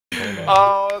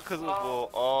Oh,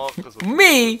 cause of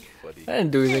Me? buddy. I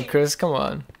didn't do anything, Chris. Come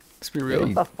on. Let's be real.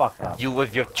 What the fuck up? You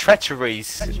with your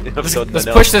treacheries. Let's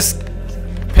push this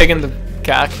pig in the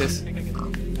cactus.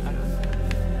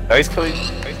 Oh, he's killing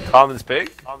Collin's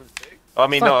pig? Oh, I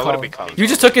mean, no, it wouldn't be Collin. You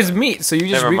just took his meat, so you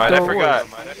just Never reaped mind, I the reward.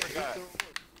 forgot.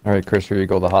 Alright, Chris, here you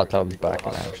go. The hot tub's back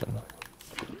in action.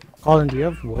 Collin, do you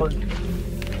have wood?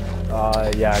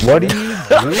 Yeah. What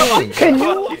are you doing? Can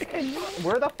you?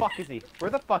 Where the fuck is he? Where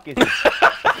the fuck is he?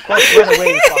 Of course, run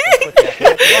away, you fucking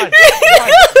pussy.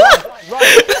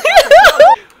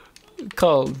 Run.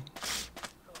 Called.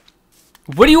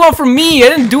 What do you want from me? I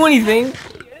didn't do anything.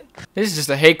 This is just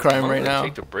a hate crime right now.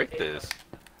 Take to break this.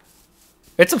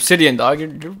 It's obsidian, dog.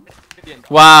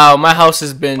 Wow, my house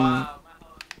has been. I'm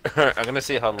gonna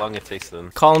see how long it takes then.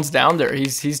 Colin's down there.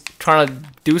 He's trying to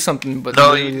do something, but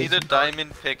No, you need a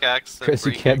diamond pickaxe. To Chris,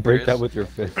 you break can't it, break Chris. that with your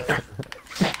fist.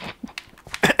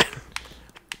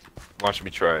 Watch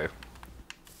me try.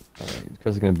 Alright,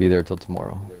 Chris is gonna be there till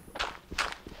tomorrow.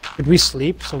 Could we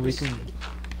sleep so we can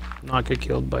not get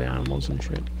killed by animals and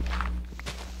shit?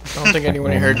 I don't think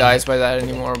anyone here dies by that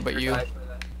anymore, but you.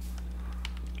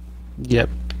 Yep.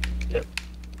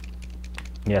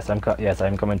 Yes,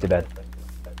 I'm coming to bed.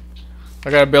 I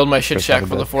gotta build my shit Chris, shack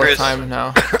have a for the bit. 4th Chris. time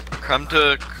now. Come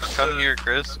here,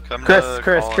 Chris. Come Chris, to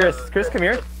Chris, Collin. Chris, come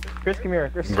here. Chris, come here.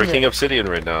 Chris, I'm come breaking here. obsidian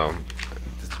right now.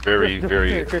 It's very, Chris,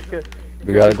 very. Chris, Chris,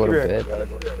 We gotta go to bed.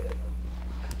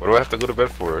 What do I have to go to bed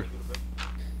for?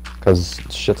 Cause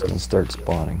shit's gonna start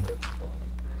spawning.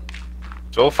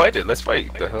 So fight it. Let's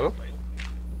fight. The hell?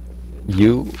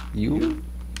 You?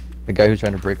 The guy who's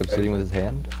trying to break obsidian with his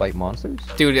hand? Fight monsters?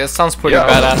 Dude, that sounds pretty Yeah.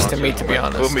 badass to me, to be With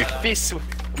honest.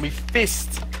 me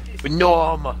fist. With no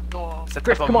armor.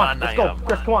 Chris, come on, let's go.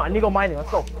 Chris, come on, I need to go mining.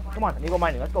 Let's go. Come on, I need to go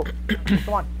mining. Let's go.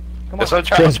 Come on. Come That's on.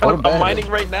 what I'm trying. Chris, go to I'm bed. mining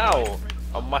right now.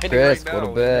 I'm mining Chris, right now. go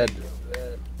to bed.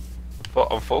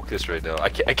 I'm focused right now. I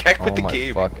can't quit the my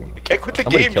game. fucking- I can't quit the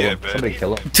Somebody game kill yet, him. man. Somebody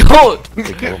kill him. Don't!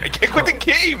 Somebody kill I him. can't quit the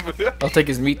game. I'll take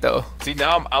his meat though. See,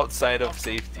 now I'm outside of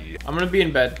safety. I'm gonna be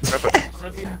in bed.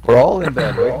 We're all in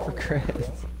bed waiting for Chris.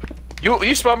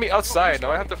 You spawned me outside.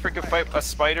 Now I have to freaking fight a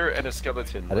spider and a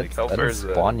skeleton. I Like, how didn't fair is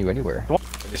that? spawn you anywhere. And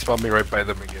they spawned me right by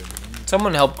them again.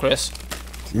 Someone help Chris.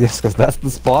 Yes, cause that's the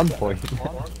spawn point.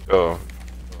 Oh.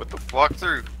 What the? Walk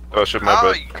through. Oh shit, my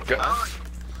How bad. you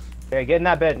Okay, get in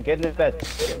that bed. Get in this bed.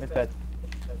 Get in this bed.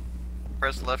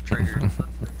 press left trigger.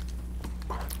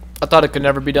 I thought it could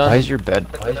never be Why done. is your bed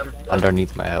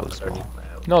underneath my house, bro?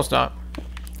 No, it's not.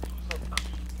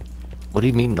 What do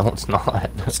you mean? No, it's not.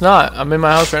 It's not. I'm in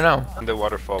my house right now. The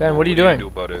waterfall. Dan, bro. what are you do doing? do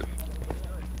about it?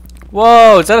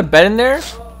 Whoa, is that a bed in there?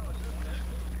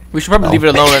 We should probably leave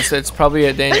it alone. It's probably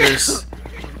a dangerous.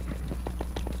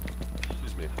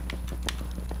 Excuse me.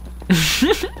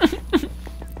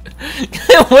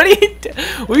 What do you?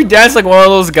 What do you dance like one of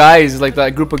those guys, like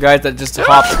that group of guys that just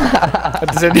hop?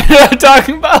 At the same, you know what I'm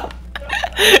talking about?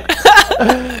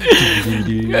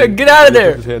 Get out of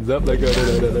there! His hands up like.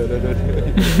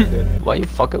 Why you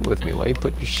fucking with me? Why you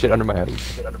put your shit under my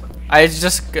house? I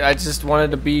just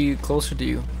wanted to be closer to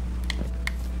you.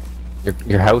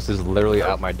 Your house is literally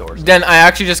at my doorstep. Then I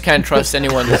actually just can't trust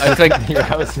anyone. I like. Your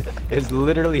house is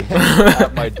literally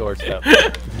at my doorstep.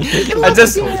 I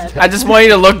just want you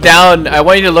to look down. I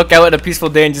want you to look out at a peaceful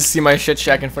day and just see my shit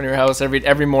shack in front of your house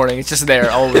every morning. It's just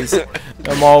there always.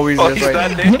 I'm always Oh, just he's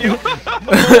right.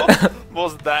 that neighbor.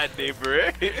 Most that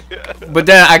neighbor. But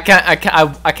then I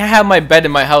can't have my bed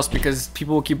in my house because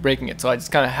people will keep breaking it. So I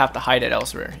just kind of have to hide it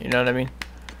elsewhere. You know what I mean?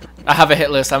 I have a hit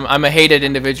list. I'm a hated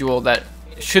individual that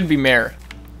should be mayor.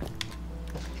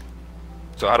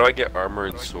 So how do I get armor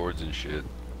and swords and shit?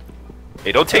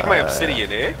 Hey, don't take my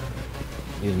obsidian, eh?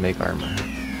 You need to make armor.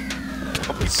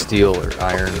 Steel or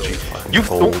iron. You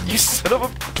gold. you son of a.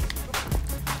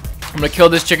 I'm gonna kill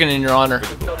this chicken in your honor.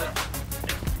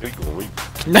 There you go.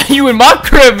 Now you in my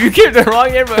crib. You came to the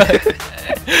wrong neighborhood.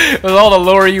 It was all to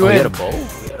lure you Oh, you in. got a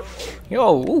bow?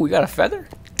 Yo, ooh, we got a feather.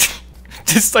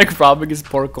 Just like robbing his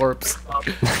poor corpse.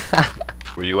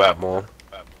 Where you at, Mo?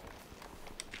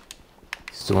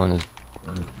 Still in his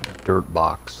dirt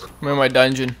box. I'm in my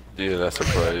dungeon. Yeah, that's a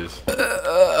surprise.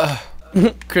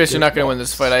 Chris, you're not gonna win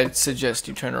this fight. I suggest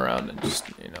you turn around and just,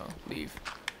 leave.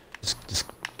 Just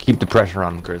keep the pressure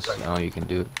on him, Chris. Oh, you can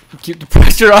do it. Keep the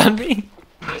pressure on me.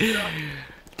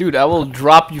 Dude, I will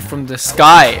drop you from the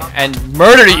sky and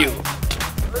murder you.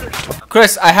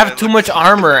 Chris, I have too much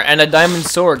armor and a diamond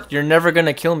sword. You're never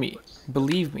gonna kill me.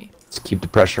 Believe me. Just keep the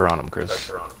pressure on him,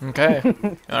 Chris. Okay. I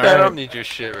don't Alright. need your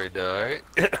shit right now, alright?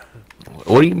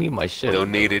 What do you mean my shit?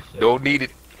 Don't need it. Don't need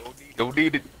it. Don't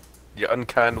need it. You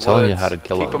unkind I'm telling you words. how to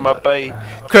kill Keep him. them at bay.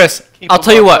 Chris, Keep I'll him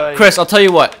tell you at what. bay. Chris, I'll tell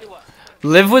you what.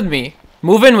 Live with me.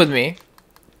 Move in with me.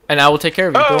 And I will take care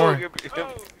of you. Don't worry.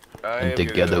 And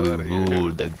together we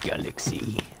rule the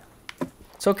galaxy.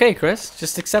 It's okay, Chris.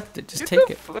 Just accept it. Just take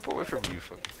it. Flip away from you.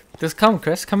 Just come,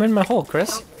 Chris. Come in my hole,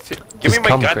 Chris. Give me my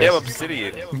come, goddamn Chris.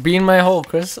 obsidian. Be in my hole,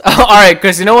 Chris. Alright,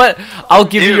 Chris, you know what? I'll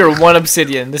give you your 1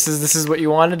 obsidian. This is what you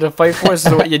wanted to fight for. This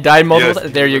is what you died multiple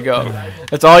times. There you go.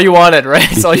 That's all you wanted, right?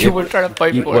 That's all you were trying to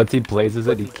fight for. Once he places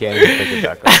it, he can't even pick it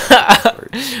back up.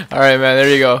 Alright, man. There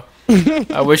you go.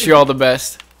 I wish you all the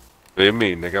best. What do you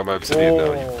mean? I got my obsidian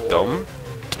now. You dumb?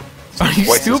 Are you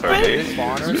Twice as stupid?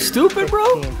 hard, eh? You stupid,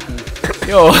 bro?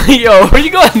 Yo, where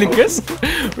you going, Chris?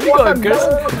 Where you going, Chris?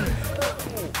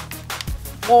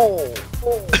 Whoa.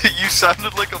 You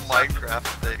sounded like a Minecraft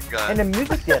thing, guy. And the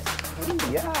music just.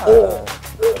 Yeah.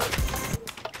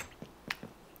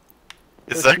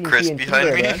 Is that Chris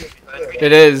behind me?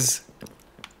 It is.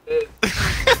 I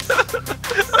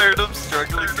heard him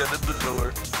struggling to get in the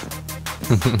door.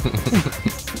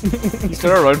 He's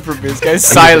gonna run from me. This guy's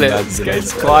silent. This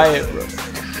guy's quiet, bro.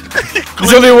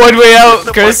 There's only one way out,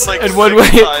 Chris, and one way.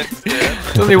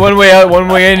 There's only one way out, one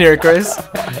way in here, Chris.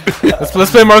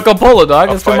 Let's play Marco Polo, dog.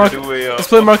 Let's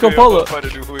play Marco Polo.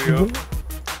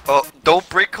 Oh, don't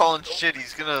break Colin's shit.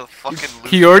 He's gonna fucking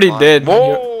lose. He already did.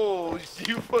 Whoa!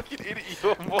 You fucking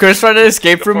idiot! Chris tried to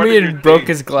escape from me and broke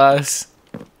his glass.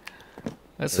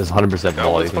 This is 100%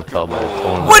 ball. You can tell by the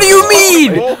phone. What do you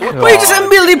mean? Why you just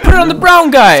immediately put it on the brown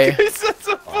guy? That's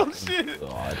some bullshit.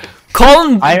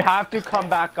 Colin. I have to come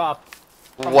back up.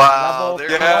 Wow, there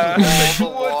Yeah. goes the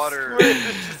water.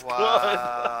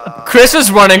 Wow. Chris is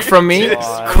running from me.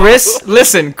 Chris,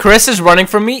 listen. Chris is running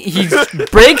from me. He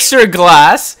breaks your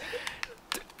glass.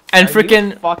 And Are you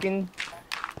freaking. fucking.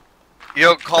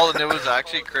 Yo, Colin, it was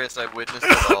actually Chris. I witnessed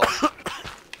it all.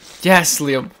 Yes,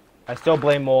 Liam. I still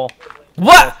blame Mole.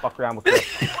 What? Fuck around with Chris.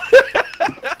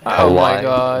 Oh my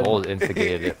god. Mole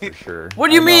instigated it for sure. What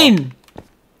do you mean?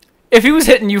 If he was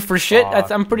hitting you for shit,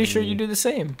 I'm pretty sure me. you do the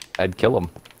same. I'd kill him.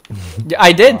 Yeah,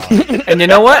 I did. And you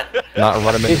know what? Not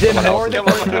run him into Is it someone more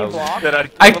else's than house.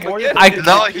 13 blocks? I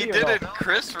No, he didn't.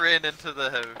 Chris ran into the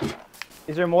house.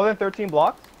 Is there more than 13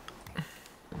 blocks?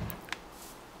 Wait,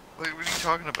 what are you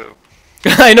talking about?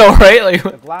 I know, right? Like,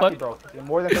 The glass you what? broke. Is there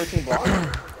more than 13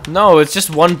 blocks? No, it's just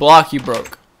one block you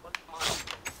broke.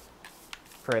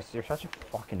 Chris, you're such a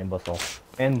fucking imbecile.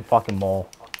 And fucking Mole.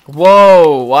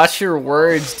 Whoa, watch your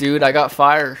words, dude. I got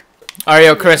fire. Alright,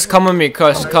 yo, Chris, come with me,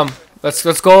 Chris. Come. Let's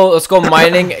go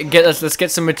mining. Let's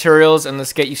get some materials and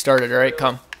let's get you started. All right,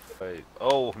 come. Wait.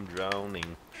 Oh, I'm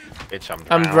drowning. Bitch,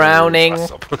 I'm drowning.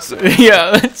 Drowning.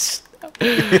 Yeah. Let's...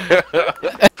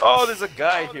 Oh, there's a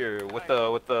guy here with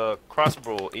the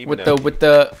crossbow aiming with at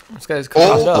the this guy's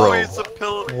crossed up. Oh, it's a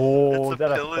pillager. Oh, It's a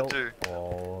pillager.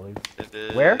 Oh, It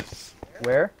is. where?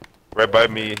 Where? right by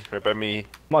me, right by me.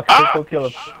 Come on, Chris, go kill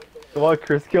him. Come on,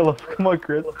 Chris, kill him. Come on,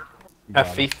 Chris.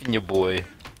 Have faith in your boy.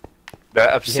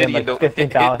 That obsidian, like don't-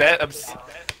 15,000. that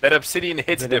obsidion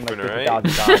hits Hit him like different, alright?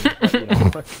 50,000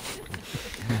 times, but,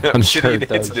 you know. I'm sure Obsidian it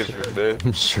hits does. different, man.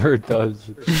 I'm sure it does.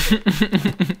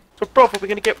 So, bro, are we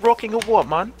gonna get rocking or what,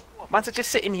 man? Man's are just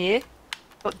sitting here.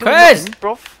 Not doing Chris! nothing,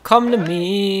 bro. Come to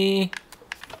me.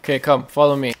 Okay, come.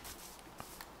 Follow me.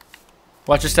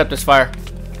 Watch your step. There's fire.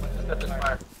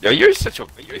 Yo, you're such a.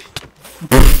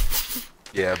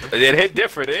 Yeah, but it hit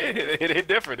different, eh? It hit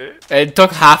different, eh? It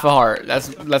took half a heart.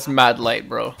 That's mad light,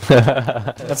 bro.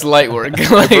 That's light work.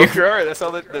 I Like, broke your heart. That's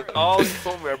all he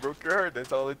told me. I broke your heart.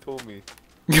 That's all he told me.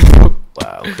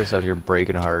 Wow, Chris out here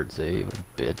breaking hearts, eh, you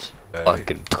bitch. Hey.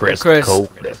 Fucking Chris, Chris.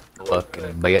 Coke, that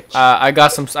fucking bitch. I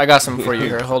got some for you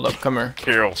here. Hold up. Come here.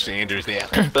 Carol Sanders, yeah.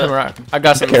 Come here. I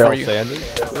got something Carol for you. Sanders.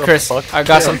 Chris, I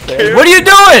got some. Carol- What are you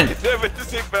doing?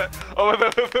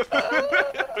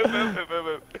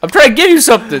 I'm trying to give you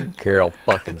something. Carol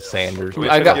fucking Sanders. Wait,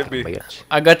 I got- fucking bitch.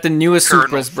 I got the newest Colonel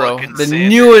Supras, bro. fucking The Sanders.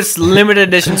 newest limited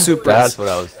edition Supras. That's what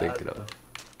I was thinking of.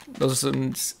 Those are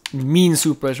some mean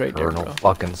Supras right there, Colonel bro.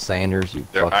 fucking Sanders, you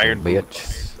They're fucking iron bitch.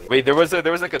 boots. Wait, there was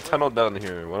like a tunnel down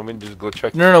here. Why don't we just go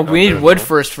check? No, down we there, need wood no?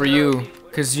 first for you,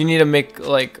 cause you need to make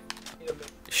like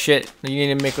shit. You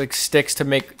need to make like sticks to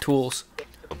make tools.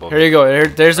 Here you go.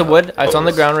 There's the wood. It's on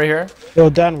the ground right here. Yo,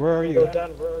 Dan, where are you?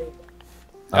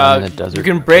 I'm in the desert. You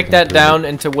can break Fucking that desert. down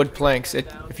into wood planks.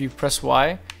 If you press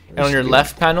Y, and on your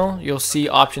left panel, you'll see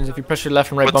options. If you press your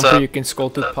left and right What's bumper, up? you can scroll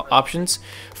through options.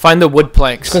 Find the wood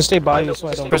planks. Just gonna stay by you so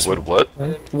I don't. Wood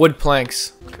what? Wood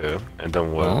planks. Okay, and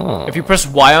then what? Oh. If you press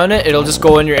Y on it, it'll just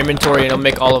go in your inventory and it'll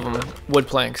make all of them wood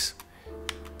planks.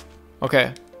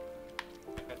 Okay.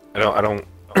 I don't.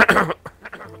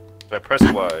 I press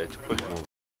Y to quick move.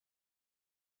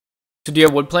 So do you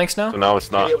have wood planks now? So now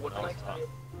it's not.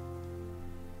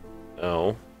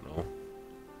 No, no.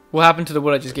 What happened to the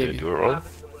wood I just Did I gave you? do it wrong?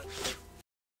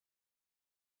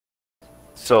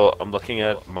 So I'm looking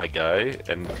at my guy,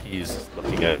 and he's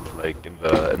looking at like in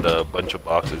the bunch of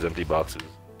boxes, empty boxes.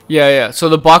 Yeah, yeah. So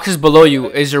the boxes below you,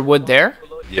 is your wood there?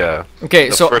 Yeah. Okay,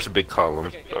 The so first big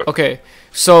column. okay,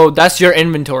 so that's your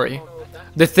inventory.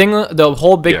 The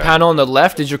whole big Yeah. panel on the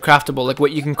left is your craftable, like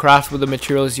what you can craft with the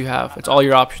materials you have. It's all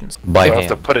your options. By So I have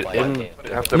to hand. put it in.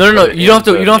 No. You don't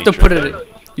have to put it.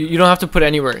 You don't have to put it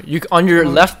anywhere. On your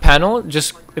left panel,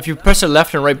 just if you press the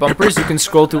left and right bumpers, you can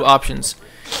scroll through options.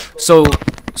 So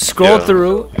scroll Yeah.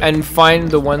 through and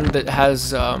find the one that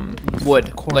has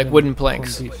wood, like wooden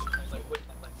planks.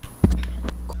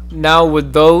 Now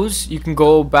with those, you can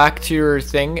go back to your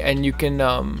thing and you can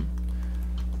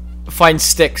find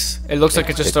sticks. It looks like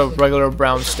it's just a regular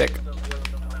brown stick.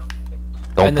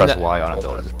 Don't and then press that- Y on it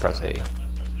though. Just press A.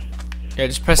 Yeah,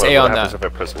 just press What A on happens that.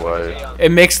 if I press Y?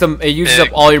 It makes them. It uses up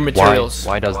all your materials.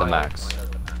 Y does the max.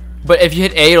 But if you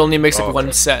hit A, it only makes like Oh.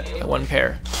 one set, one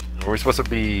pair. Are we supposed to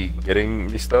be getting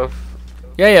these stuff?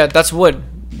 Yeah, that's wood.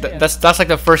 That's like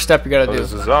the first step you gotta Oh, do.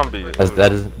 there's a zombie.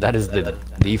 That is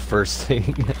the first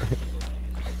thing.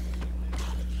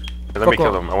 Let me Fuck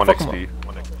kill him. him. I want Fuck him XP.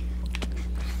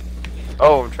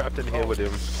 Oh, I'm trapped in here with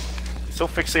him. He's so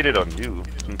fixated on you.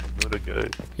 What a guy.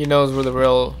 He knows where the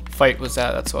real fight was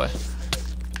at. That's why.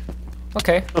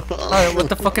 Okay. Alright, what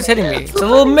the fuck is hitting me? It's a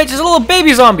little midge. It's a little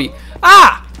baby zombie.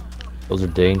 Ah! Those are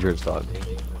dangerous, dog.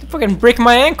 Fucking break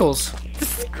my ankles.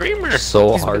 Screamer.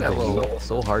 So hard to hit.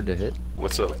 So hard to hit.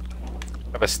 What's up? I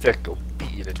have a stick. I'll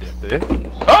beat you to death. Eh?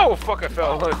 Oh fuck! I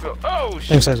fell. I fell. Oh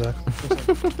shit. Thanks, Isaac.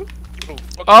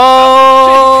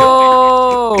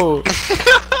 Oh!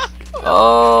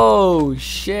 Oh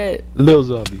shit! Little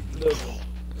zombie.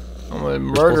 I'm gonna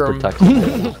murder him.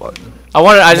 him.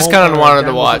 I just kind of wanted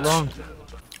to watch.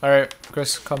 All right,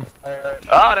 Chris, come.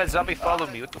 Ah, that zombie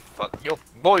followed me. What the fuck? Yo,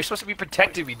 boy, you're supposed to be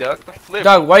protecting me, Doug. The flip.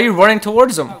 Dog, why are you running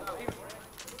towards him?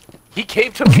 He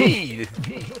came to me.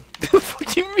 What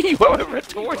do you mean? Why would I run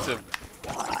towards him?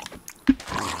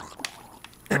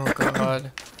 Oh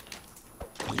god.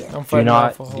 I'm Do fighting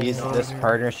not. off a whole These, lot this here.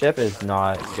 partnership is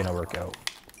not gonna work out.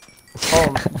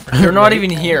 Oh, you're not even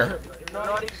here.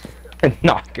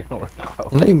 Not gonna work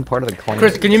out. I'm not even part of the clan.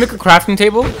 Chris, can you make a crafting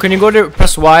table? Can you go to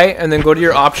press Y and then go to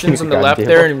your options on the Crafting left table?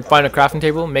 there and find a crafting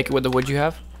table? Make it with the wood you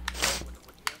have.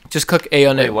 Just click A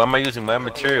on Hey, it. why am I using my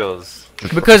materials?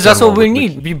 Because that's what we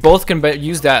need. We both can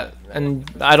use that. And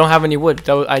I don't have any wood.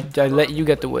 I let you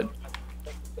get the wood.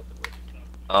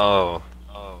 Oh.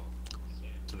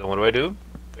 So then what do I do?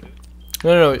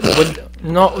 No. Wood,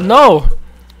 no.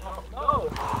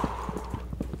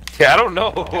 Yeah, I don't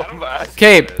know.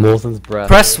 Okay, Molson's breath.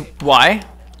 press Y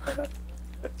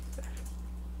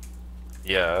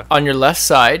Yeah. on your left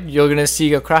side. You're gonna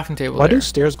see a crafting table Why there. do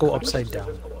stairs go upside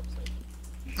down?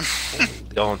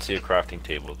 Don't see a crafting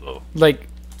table though. Like,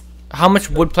 how much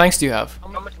wood planks do you have?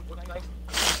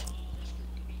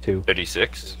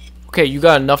 36. Okay, you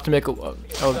got enough to make a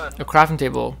crafting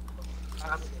table.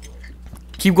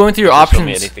 Keep going through your Show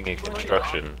me options. anything in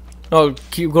construction. No,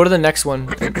 go to the next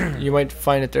one. You might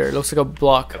find it there. It looks like a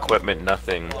block. Equipment,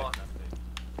 nothing.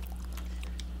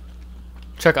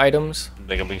 Check items.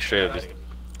 Like I'm being straight up. Just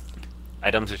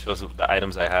items. It shows the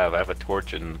items I have. I have a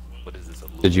torch and what is this?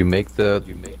 Did you make the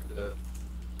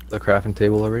crafting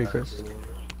table already, Chris?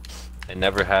 I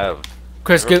never have.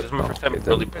 Chris, This is get. my first time Okay,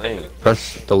 really then. playing.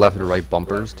 Press the left and right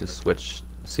bumpers to switch.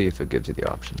 See if it gives you the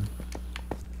option.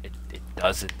 It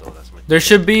doesn't though. That's my. There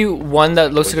should be one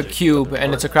that looks like a cube,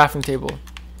 and it's a crafting table.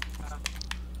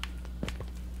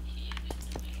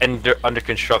 And they're under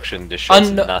construction. This shows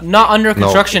nothing. Not under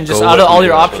construction, just go out of with all the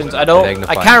your options. I don't. I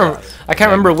magnifying can't. glass. I can't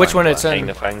remember which one it's in.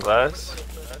 Magnifying glass.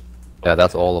 Yeah,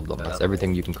 that's all of them. That's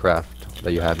everything you can craft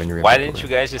that you have in your Why inventory. didn't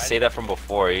you guys just say that from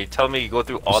before? You tell me you go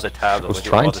through all the tabs. I was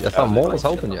trying to. I thought Mole was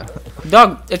helping you.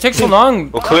 Dog, it takes so long.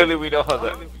 Well, clearly we know how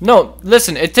that. No,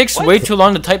 listen, it takes way too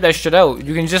long to type that shit out.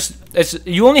 You can just.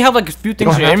 You only have like a few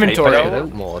things in your have to type it inventory. out. Check it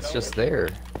out, Mole. It's just there.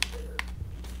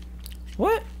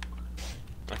 What?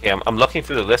 Okay, I'm looking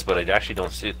through the list, but I actually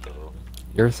don't see it though.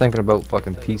 You're thinking about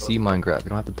fucking PC Minecraft. You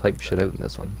don't have to type shit out in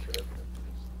this one.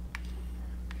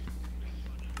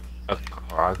 A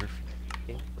choreography.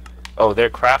 Oh, they're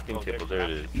crafting table. There it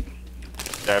is.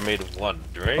 They're made of one,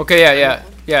 right? Okay,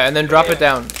 yeah, and then drop it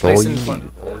down. Nice and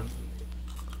fun. Oh,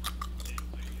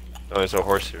 there's a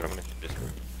horse here. I'm gonna hit this.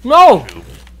 No,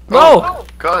 no.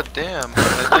 God damn.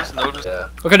 I just noticed that.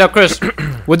 Okay, now Chris,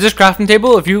 with this crafting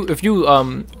table, if you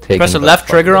Taking press the the left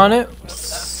trigger on it,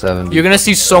 70. you're gonna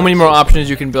see so many more options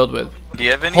you can build with. Do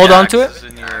you have any Hold on to axes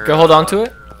it. in your, Okay, hold on to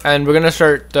it, and we're gonna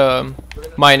start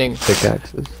mining.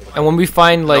 Pickaxes. And when we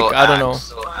find like little I don't know,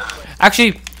 axe?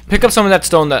 actually pick up some of that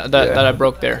stone that I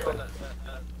broke there.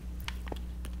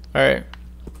 All right.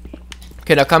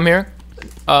 Okay, now come here.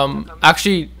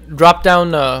 Actually, drop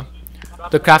down the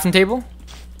crafting table.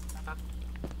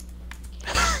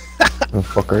 The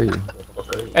fuck are you?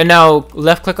 And now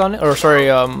left click on it, or sorry,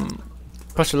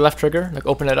 press the left trigger, like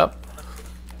open it up.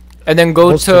 And then go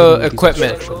Most of to them need these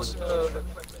equipment. instructions.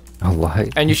 A lie.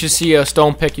 And you should see a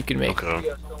stone pick you can make.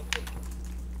 Okay.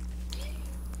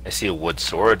 I see a wood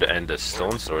sword and a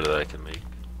stone sword that I can make.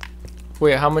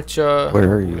 Wait, how much? Where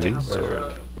are you? Wood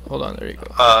sword. Hold on, there you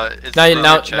go. It's Now you- from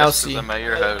now- your chest, now 'cause see. I'm at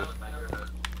your house.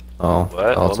 Oh, What? oh,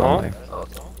 it's Hold on on. there.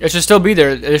 It should still be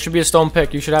there. There should be a stone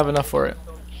pick. You should have enough for it.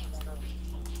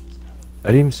 I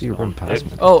didn't even see you run past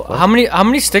me. Oh, What? how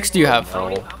many sticks do you have?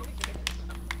 No.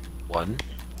 One.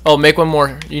 Oh, make one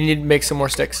more. You need to make some more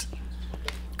sticks.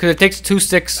 Cause it takes 2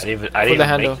 sticks I didn't for the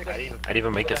handle I didn't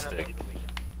even make a stick.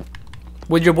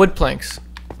 with your wood planks.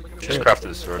 Just crafted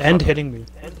the sword. And hitting me.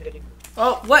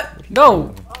 Oh, what?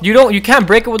 No, you don't. You can't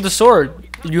break it with the sword.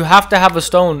 You have to have a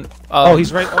stone. Oh,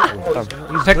 he's right. Oh,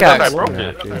 he's Pickaxe. I right broke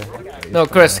there. it. No,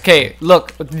 Chris. Okay,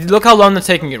 look how long they're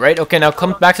taking it. Right? Okay, now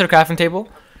come back to the crafting table.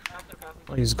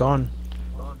 Oh, he's gone.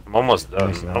 I'm almost done.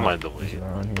 I don't mind the wait.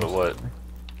 But what?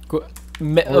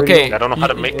 Okay. I don't know how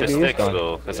to you- make the sticks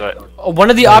though, because I. One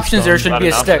of the options there should not be a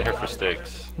an option stick. here for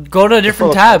sticks. Go to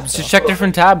different tabs. Just check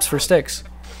different tabs for sticks.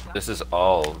 This is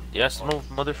all. Yes, no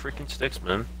mother freaking sticks,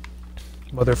 man.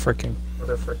 Mother fricking.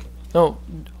 No,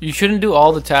 you shouldn't do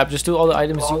all the tabs. Just do all the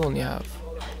items you only have.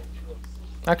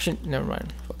 Actually, never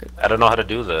mind. Fuck it. I don't know how to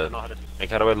do that. Like,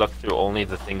 how do I look through only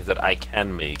the things that I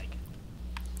can make?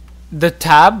 The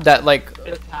tab that like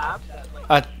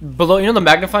below, you know the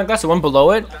magnifying glass, the one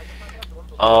below it.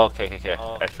 Oh, okay.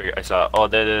 I figured. I saw. Oh,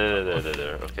 there.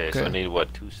 Okay, so I Okay. need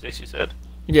what? 2 sticks, you said?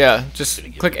 Yeah, just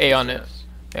click A on it.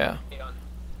 Yeah,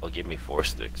 Well, give me 4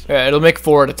 sticks. yeah, it'll make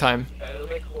 4 at a time.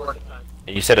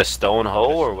 And you said a stone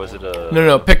hoe, or was it a?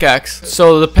 No, pickaxe.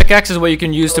 So the pickaxe is what you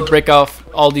can use to break off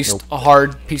all these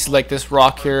hard pieces like this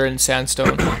rock here and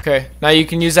sandstone. Okay, now you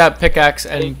can use that pickaxe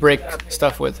and break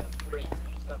stuff with.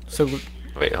 So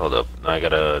Wait, hold up. Now I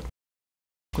gotta.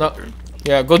 no,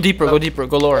 yeah, go deeper,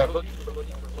 go lower.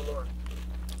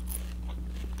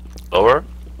 Lower?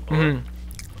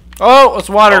 Oh, it's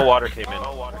water. Oh, water came in.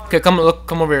 Okay, come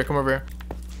over here.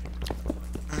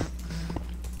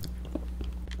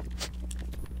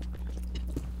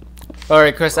 All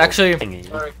right, Chris. Actually,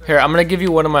 here I'm gonna give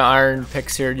you one of my iron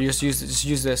picks here. You just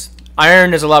use this.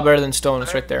 Iron is a lot better than stone.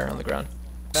 It's right there on the ground.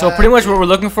 So pretty much what we're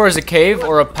looking for is a cave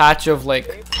or a patch of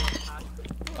like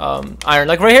iron.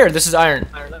 Like right here. This is iron.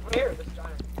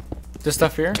 This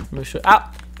stuff here. Let me show. Ow!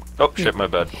 Oh shit, my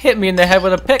bad. Hit me in the head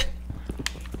with a pick.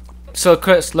 So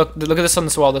Chris, look at this on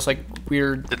this wall. This like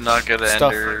weird. Did not get an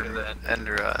Stuff.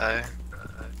 ender eye.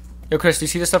 Yo, Chris, do you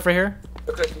see this stuff right here?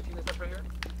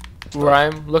 Where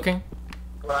I'm looking?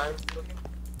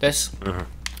 This?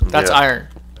 That's Yeah. iron.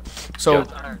 So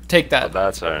take Oh, that.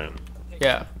 that's iron.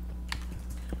 Yeah.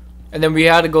 And then we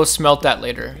had to go smelt that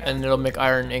later, and it'll make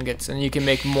iron ingots, and you can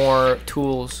make more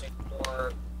tools.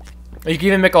 You can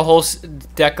even make a whole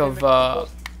deck of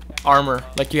armor,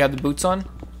 like you have the boots on.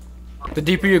 The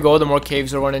deeper you go, the more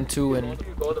caves you'll run into, and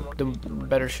the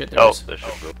better shit there Oh, is. that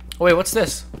shit broke. Oh, wait, what's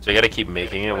this? So you gotta keep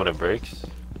making it when it breaks?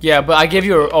 Yeah, but I gave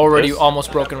you a already This?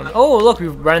 almost broken one. Oh, look,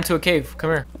 we've run into a cave. Come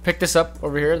here. Pick this up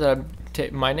over here that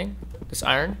I'm mining. This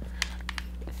iron.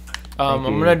 I'm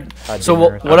gonna. So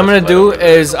what I'm gonna do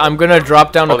is I'm gonna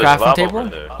drop down a Oh, there's crafting lava table. over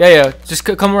there. Yeah. Just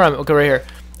come around. Okay, right here.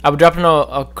 I would drop down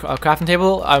a crafting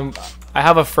table. I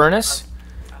have a furnace.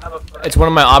 It's one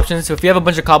of my options. So if you have a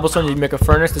bunch of cobblestone, you make a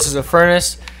furnace. This is a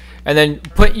furnace, and then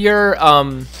put your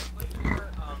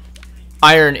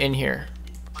iron in here.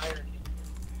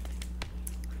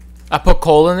 I put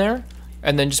coal in there,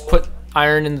 and then just put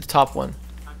iron in the top one.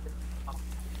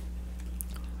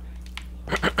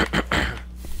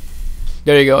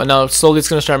 There you go. And now slowly it's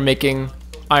gonna start making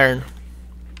iron,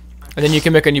 and then you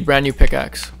can make a brand new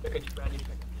pickaxe.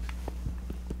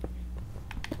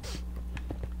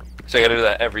 So I gotta do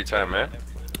that every time, man?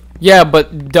 Yeah,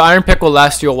 but the iron pick will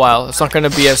last you a while. It's not gonna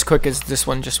be as quick as this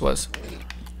one just was.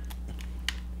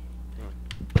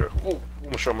 Sure. Oh, I'm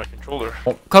gonna show my controller.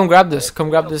 Come grab this. Come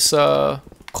grab this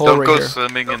coal Don't right go here.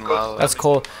 swimming in lava. That's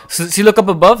coal. See, look up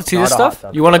above. See this Not a hot stuff?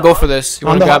 tub. You wanna go for this? You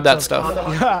wanna the grab hot that tub.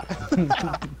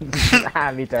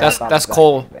 stuff? Me too. That's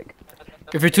coal.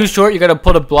 If you're too short, you gotta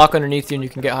put a block underneath you, and you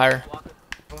can get higher.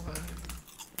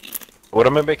 What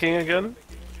am I making again?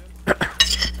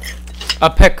 A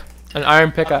pick, an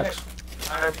iron pickaxe.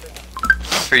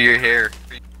 For your hair.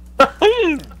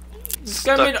 This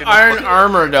guy made Stuck in a iron fucking-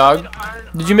 armor, dog.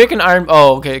 Did you make an iron?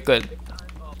 Oh, okay, good.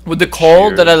 With the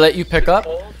coal that I Cheers. let you pick up,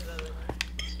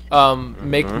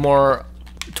 make more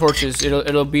torches.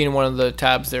 It'll be in one of the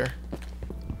tabs there.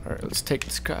 Alright, let's take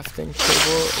this crafting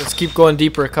table. Let's keep going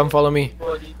deeper. Come follow me.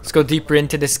 Let's go deeper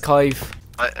into this cave.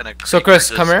 So,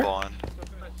 Chris, come here.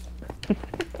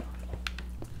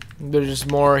 There's just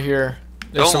more here.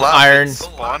 There's Don't some laugh, iron. it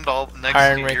spawned all next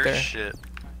iron to right your there. shit.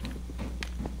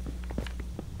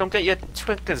 Don't get your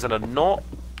twinkers in a knot.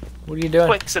 What are you doing?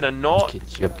 Twix in a knot.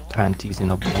 Get your panties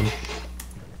in a bun.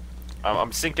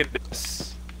 I'm sinking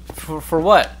this. For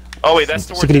what? Oh wait, that's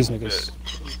the Sick of these niggas.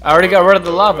 I already got rid of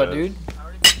the lava, dude.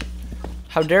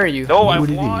 How dare you? No, I What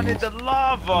it wanted is. the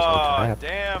lava. crap.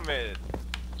 Damn it.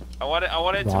 I wanted to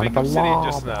Wanted make the obsidian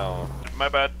just lava. now. My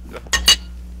bad.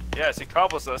 Yeah, see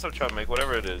cobblestone. That's what I'm trying to make.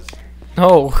 Whatever it is.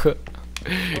 No.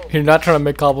 You're not trying to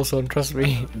make cobblestone, trust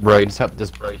me. Right,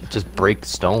 just break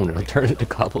stone and turn it to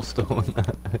cobblestone.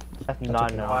 That's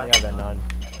none. Yeah, that none.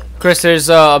 Chris, there's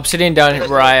obsidian down here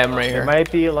where I am right It here. might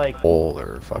be like.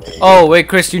 Polar fucking. Oh, wait,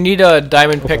 Chris, you need a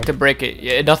diamond pick to break it.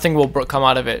 Yeah, nothing will come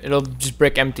out of it. It'll just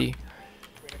break empty.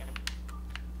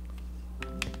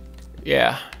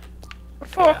 Yeah. For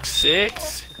fuck's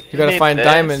sakes. You gotta need find this,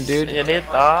 diamond, dude. You need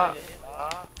that.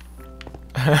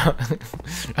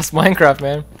 That's Minecraft,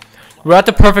 man. We're at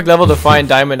the perfect level to find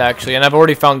diamond, actually, and I've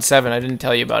already found 7. I didn't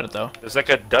tell you about it, though. There's like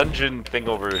a dungeon thing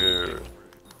over here.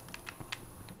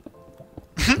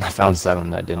 I found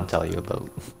 7 I didn't tell you about.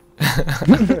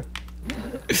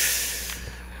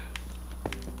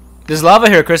 There's lava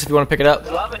here, Chris, if you want to pick it up.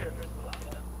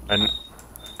 And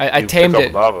I you tamed pick up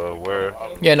it. lava where?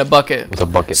 Yeah, in a bucket. With a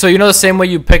bucket. So you know the same way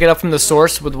you pick it up from the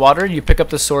source with water, you pick up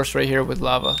the source right here with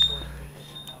lava.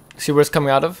 See where it's coming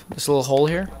out of? This little hole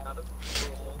here?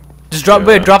 Just drop,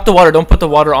 wait, drop the water. Don't put the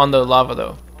water on the lava,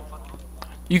 though.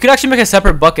 You could actually make a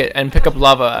separate bucket and pick up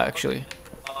lava, actually.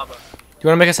 Do you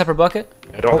want to make a separate bucket?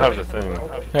 I don't have the thing.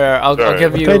 Here, I'll Sorry.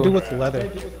 give What you... can I do with leather?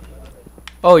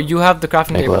 Oh, you have the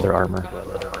crafting Make table. leather armor.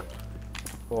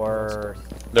 Or.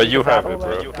 No, you have it,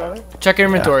 bro. Check your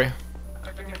inventory.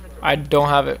 I don't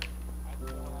have it.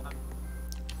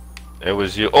 It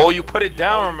was you. Oh, you put it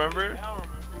down, remember?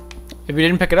 If you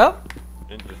didn't pick it up?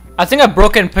 I think I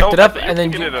broke it and picked No, it I up, thought you and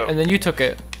then picked it up. and then you took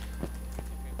it.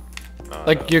 Nah,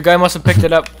 Like your guy must have picked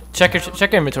it up. Check your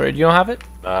inventory. Do you don't have it?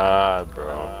 nah,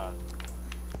 bro.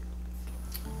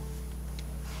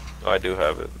 Oh, I do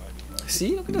have it.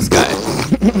 See, look at this guy,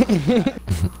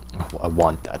 I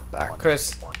want that back.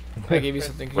 Chris. I gave you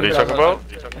something. What are you talking about?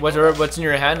 What's in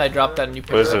your hand? I dropped that and you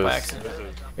picked What it is up by this?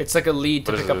 accident. It's like a lead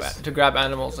to What is pick up this? to grab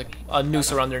animals, like a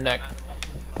noose around their neck.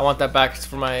 I want that back. It's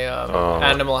for my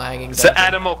animal hanging. It's dungeon.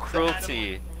 animal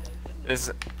cruelty.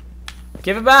 It's,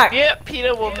 Give it back. yeah,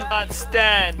 Peter will not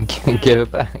stand. Give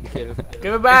it back. Give it back.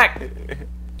 Give it back.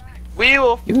 We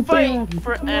will Give it fight back.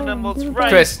 for animals' rights.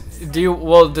 Chris,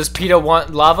 does PETA want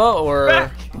lava or?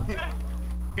 Back.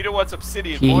 Peter wants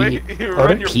obsidian, boy. You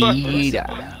run your butt.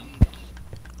 Peter.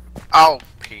 Oh,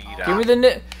 Peter.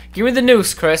 Give me the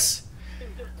noose, Chris.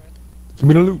 Give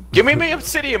me the loot. Give me my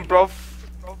obsidian, bro.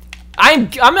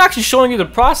 I'm actually showing you the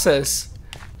process.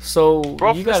 So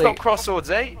Bro, you let's gotta not cross swords,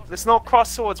 eh? Let's not cross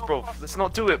swords, bro. Let's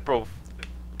not do it, bro.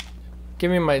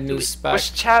 give me my noose back. Where's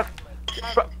Chad?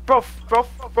 Bro,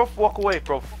 walk away,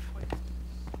 bro.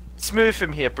 Smooth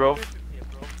him here, bro.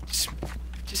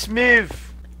 Just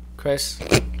move. Chris,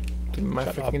 give me my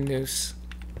freaking noose.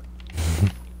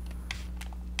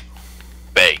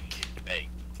 Bake.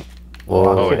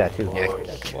 Whoa. I see that too.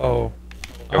 Whoa.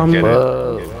 Go get it.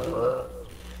 Whoa.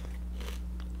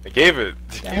 I gave it.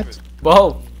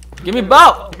 Whoa, give me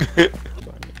bow.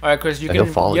 All right, Chris, you I don't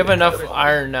can. follow You have you. enough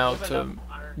iron now to.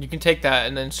 You can take that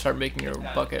and then start making your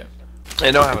bucket.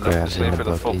 I don't have Okay, enough I've to pay seen for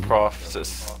the the full bucket.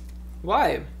 process.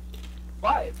 Why?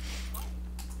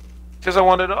 Because I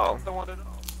want it all.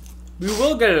 We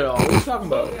will get it all. What are you talking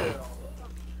about?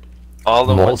 All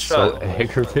in one Molt's so shot.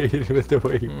 aggravated with the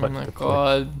way he Oh put my the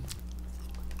god.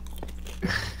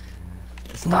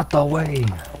 It's not the way.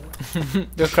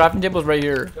 The crafting table's right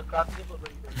here.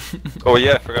 Oh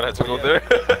yeah, I forgot I had to go there.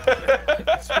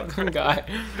 This fucking guy.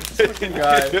 This fucking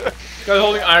guy. This guy's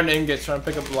holding iron ingots trying to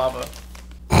pick up lava.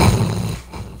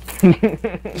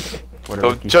 What a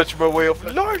Don't rookie. judge my way of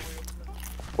life.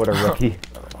 What a rookie.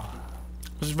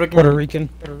 This is freaking Puerto Rican.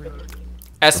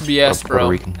 SBS, Puerto bro.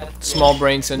 Rican. Small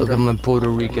brain Look at syndrome. my Puerto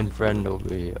Rican friend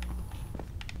over here.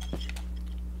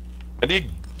 I need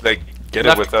like get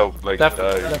Left- it without like Left,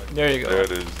 dying. left, there you There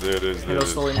go. it is. There it is. There It'll it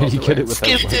is. slowly How melt do you get away. it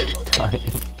without Skipped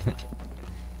dying?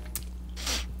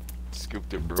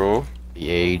 Scooped it, bro. The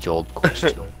age-old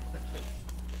question.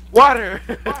 Water.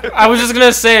 I was just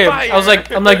gonna say, I was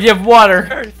like, I'm like, you have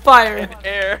water, fire.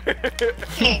 Air.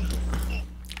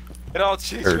 And I'll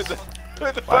chase Earth.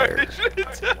 with the Fire.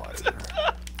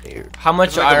 How much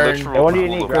It's like a iron? literal Hey, what do you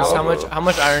need, pool of Chris, Grandpa? how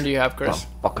much iron do you have, Chris?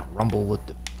 Fucking rumble with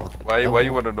the fucking. Why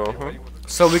you want to know? Huh?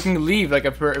 So we can leave, like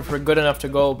if we're good enough to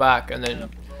go back and then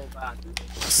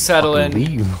settle in,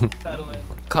 Leave.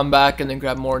 come back and then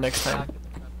grab more next time.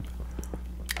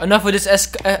 Enough with this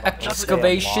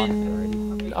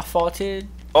excavation. I fought it.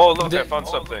 Oh look, I found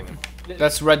something.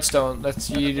 That's redstone.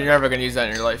 You're never gonna use that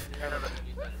in your life.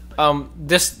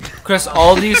 This Chris,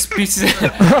 all these pieces,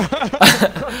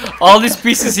 all these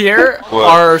pieces here What?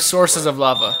 are sources of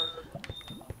lava.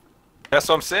 That's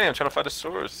what I'm saying. I'm trying to find a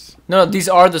source. No, these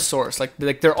are the source. Like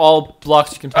they're all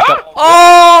blocks you can pick up.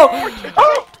 Oh!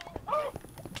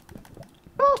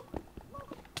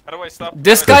 How do I stop?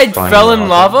 This How do I guy stop- fell in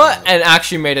lava and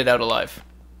actually made it out alive.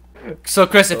 So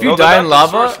Chris, if you No, die that's in the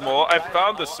lava, source, Mo. I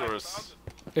found the source.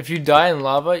 if you die in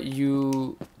lava,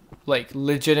 you like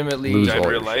legitimately Lose Die in all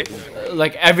real your life.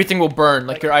 like everything will burn.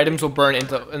 Like your items will burn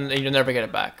into, and you'll never get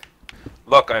it back.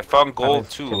 Look, I found gold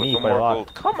Happens too. to me No quite a more lot.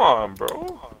 gold. Come on, bro.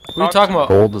 What are you talking about?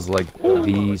 Gold is like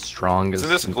the strongest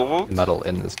Isn't this gold? metal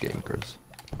in this game, Chris.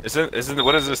 Isn't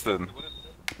what is this then?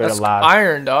 Better That's last.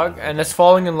 iron, dog, and it's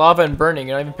falling in lava and burning.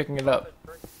 You're not even picking it up.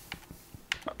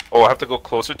 Oh, I have to go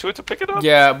closer to it to pick it up?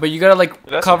 Yeah, but you gotta like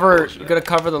That's cover. bullshit. You gotta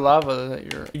cover the lava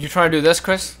that you're. You trying to do this,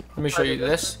 Chris? Let me show you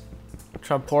this.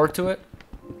 Try and pour to it.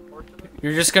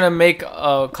 You're just gonna make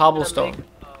a cobblestone.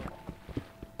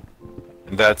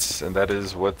 And that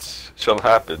is what shall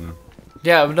happen.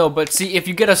 Yeah, no, but see, if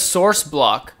you get a source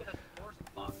block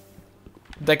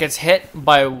that gets hit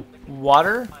by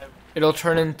water, it'll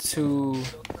turn into.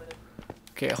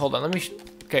 Okay, hold on. Let me.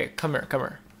 Okay, come here, come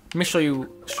here. Let me show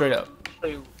you straight up.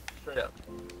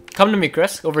 Come to me,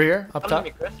 Chris. Over here, up top.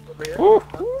 Woo.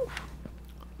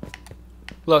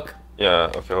 Look,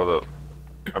 Yeah, okay, hold up.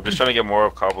 I'm just trying to get more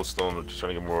of cobblestone, or just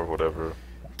trying to get more of whatever.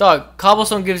 dog.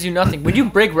 Cobblestone gives you nothing. When you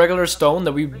break regular stone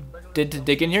that we did to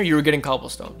dig in here, you were getting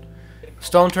cobblestone.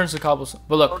 Stone turns to cobblestone.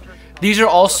 But look, these are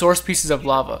all source pieces of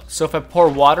lava. So if I pour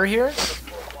water here,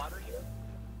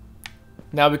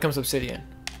 now it becomes obsidian.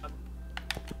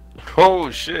 Oh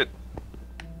shit.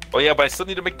 Oh yeah, but I still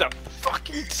need to make that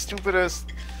fucking stupid ass.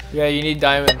 Yeah, you need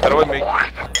diamond. How do I make?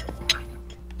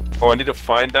 Oh, I need to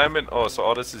find diamond. Oh, so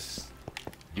all this is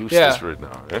useless Yeah. right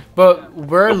now. Eh? But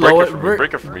we're Oh, break low. it for me.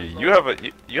 Break it for me. You have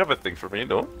a thing for me,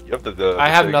 no? You have the I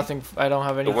have thing. nothing. I don't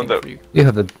have anything one that- for you. You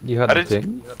have the How the did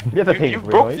thing. You have to pay You for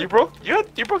broke.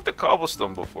 it, You broke the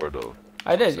cobblestone before though.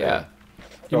 I did, yeah.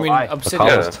 You So mean I- The obsidian?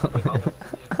 cobblestone.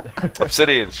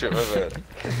 Obsidian, shit, my bad.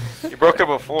 You broke it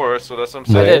before, so that's what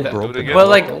I'm I saying. did. Do it again. But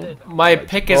like, my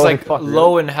pick is Holy like fuck,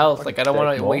 low really? in health. Like I don't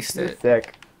want to Sick, waste Mo. it.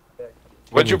 Sick.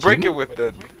 What'd you break it with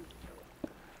then?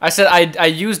 I said I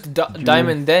used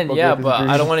diamond then, fuck yeah, with but his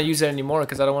I don't dreams. want to use it anymore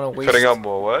because I don't want to waste. Cutting out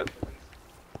more what?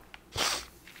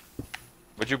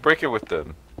 What'd you break it with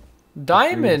then?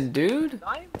 Diamond, dude.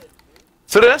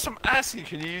 So that's what I'm asking.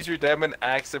 Can you use your diamond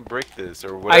axe and break this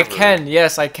or whatever? I can,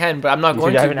 yes, I can, but I'm not Use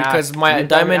going your to diamond because axe. my Use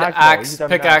diamond bro. axe Use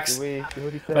diamond pickaxe, Do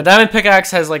what he said. my diamond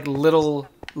pickaxe has like little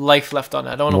life left on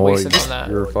it. I don't want to waste it on that.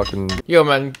 You're fucking. Yo,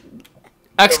 man,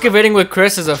 excavating with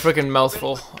Chris is a freaking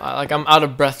mouthful. Like I'm out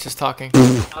of breath just talking.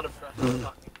 It's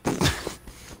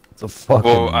a fucking.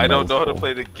 Well, I don't know how to mouthful.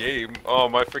 play the game. Oh,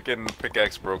 my freaking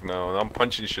pickaxe broke now, and I'm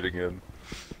punching shit again.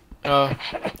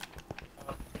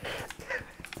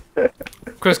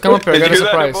 Chris, come up here. I Did got a you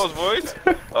hear that in surprise. Mo's voice?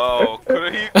 Oh,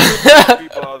 couldn't be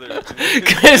bothered.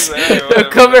 Chris,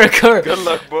 come here, come here. Good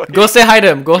luck, boy. Go say hi to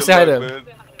him. Go Good say hi to luck, him.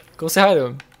 man. Go say hi to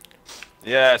him.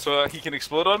 Yeah, so he can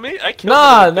explode on me? I killed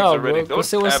Nah, him with things no, already. bro. Go Don't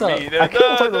say what's stab up. me. I killed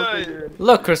Nah, one of nah. those things.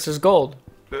 Look, Chris, there's gold.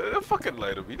 Don't fucking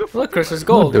lie to me. Look, Chris, there's Look,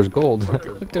 gold. there's gold.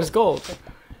 Look, there's gold.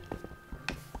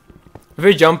 If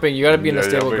you're jumping, you gotta be in a Yeah,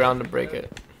 stable wait. ground to break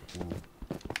it.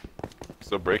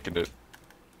 Still breaking it.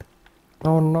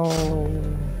 Oh no.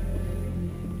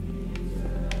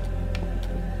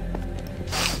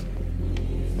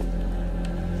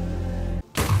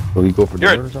 Will you go for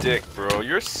You're dinner or a something? dick, bro.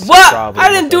 You're so What? Probably I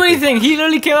didn't do most likely. anything. He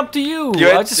literally came up to you.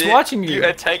 I was just watching you. You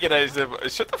antagonized him.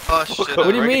 Shut the Oh fuck shit. up.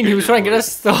 What do you mean? He was trying to get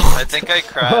us I though. think I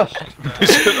crashed. Shut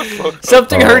the fuck up.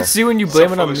 Something Oh. hurts you and you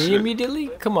blame it full on of me shit. immediately?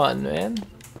 Come on, man.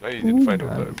 No, you didn't find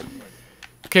out that.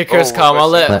 Okay, Chris, Oh, calm. what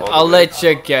I'll was let that? I'll let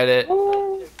you get it.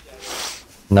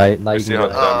 Night, night. see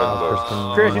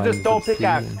how Chris, use a stone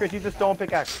pickaxe. Chris, use a stone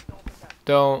pickaxe.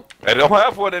 Don't. I don't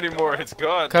have one anymore. It's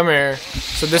gone. Come here.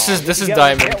 So this is If you get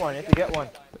one, diamond. Get one. If you get one.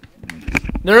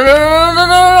 No, no, no, no, no,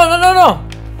 no, no, no, no,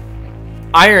 no.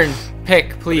 Iron pick,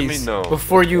 do you please. mean no?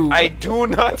 Before you. I do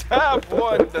not have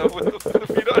one. With the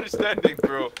feet understanding,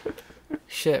 bro.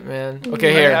 Shit, man. Okay,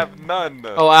 I here. have none.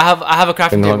 Oh, I have a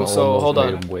crafting Finghorn table. So almost hold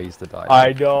made on. him waste the die.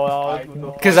 I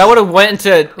know. Because I would have went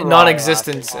into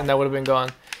non-existence and that would have been gone.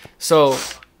 So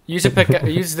use a pick.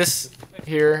 Use this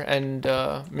here and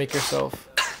make yourself.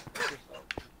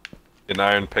 An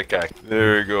iron pickaxe.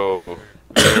 There we go.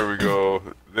 There we go.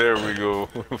 There we go.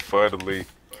 Finally.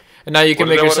 And now you can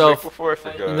What make did I wanna yourself. make before? I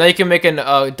forgot. Now you can make an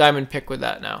diamond pick with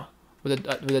that now. With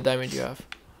the diamond you have.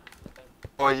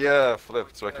 Oh yeah, flip.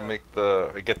 So I can make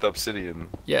I get the obsidian.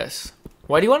 Yes.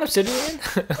 Why do you want obsidian?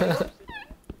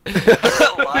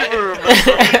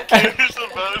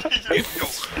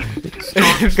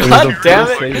 God damn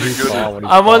it!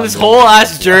 I'm on this whole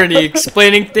ass journey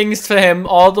explaining things to him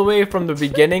all the way from the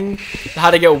beginning,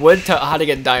 how to get wood to how to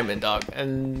get diamond, dog,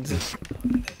 and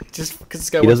just because this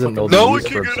guy He doesn't know No, the we use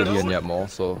can for get obsidian out. yet, Mo.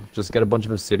 So just get a bunch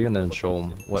of obsidian and then show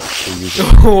him what to use.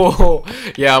 Oh,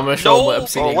 yeah, I'm gonna show him what No.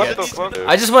 obsidian Oh, what the gets. fuck?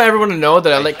 I just want everyone to know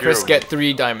that I let Thank Chris you. get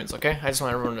 3 diamonds. Okay, I just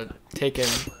want everyone to take in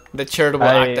the charitable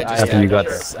I- act that just I- After you happened.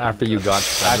 got after you got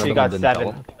After you got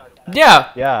 7. Yeah,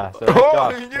 Yeah, so nice Oh,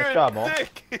 job. you're Nice a job, Mo.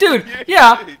 dick. dude. You're a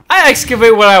Yeah, dick. I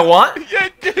excavate what I want, Yeah,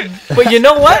 dude. but you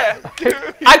know what? Dude.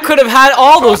 I could have had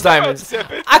all those I found diamonds.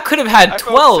 7. I could have I had found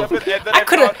 12. 7, and then I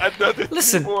could have. found another 3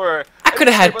 Listen, more. I could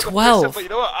have had But the first 12. time, you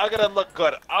know what? I'm gonna look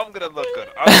good. I'm gonna look good.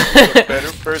 I'm gonna be a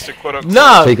better person, quote unquote.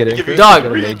 No, Take it in. Give me Chris. dog, You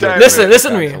could've made listen, your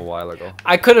listen to pickaxe me. A while ago.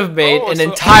 I could have made Oh, an so-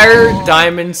 entire oh.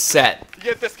 diamond set.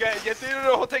 Get this guy.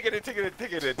 No, take it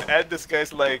in. And this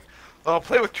guy's like, oh,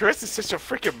 play with Chris is such a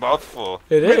freaking mouthful.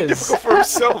 It Make is. difficult for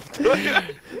himself.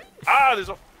 There's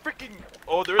a freaking.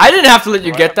 Oh, there is. I didn't have to let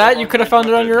you Bro, I get have the that. You wrong could have found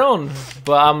it on weapon. your own.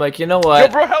 But I'm like, you know Yo,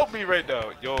 what? bro, help me right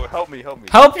now. Yo, help me.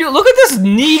 Help you? Look at this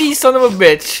needy son of a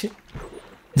bitch.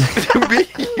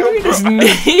 Yo, bro, This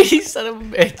needy son of a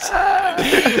bitch.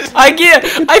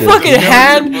 I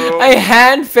fucking bro. I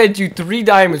hand fed you 3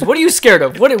 diamonds. What are you scared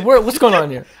of? What's going on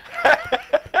here?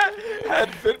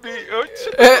 hand fit me. Oh,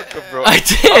 shit, fuck up, bro. I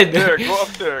did. There, go up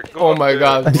there. Go Oh up my there.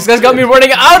 god, these guys got me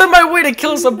running out of my way to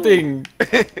kill something.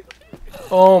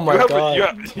 Oh my You have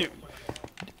god. you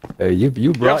Hey,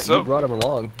 you brought some? him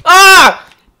along. Ah!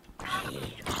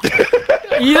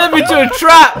 You led me to a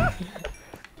trap.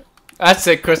 That's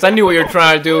it, Chris. I knew what you were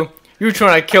trying to do. You were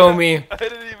trying to kill me. I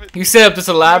didn't even. You set up this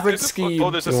elaborate There's a- scheme. Oh,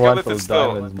 there's a You want skeleton those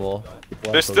still. diamonds, Mo. You want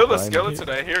There's those still a diamonds. skeleton.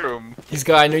 I hear him. He's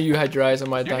got. I knew you had your eyes on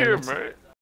my You hear him, diamonds. right?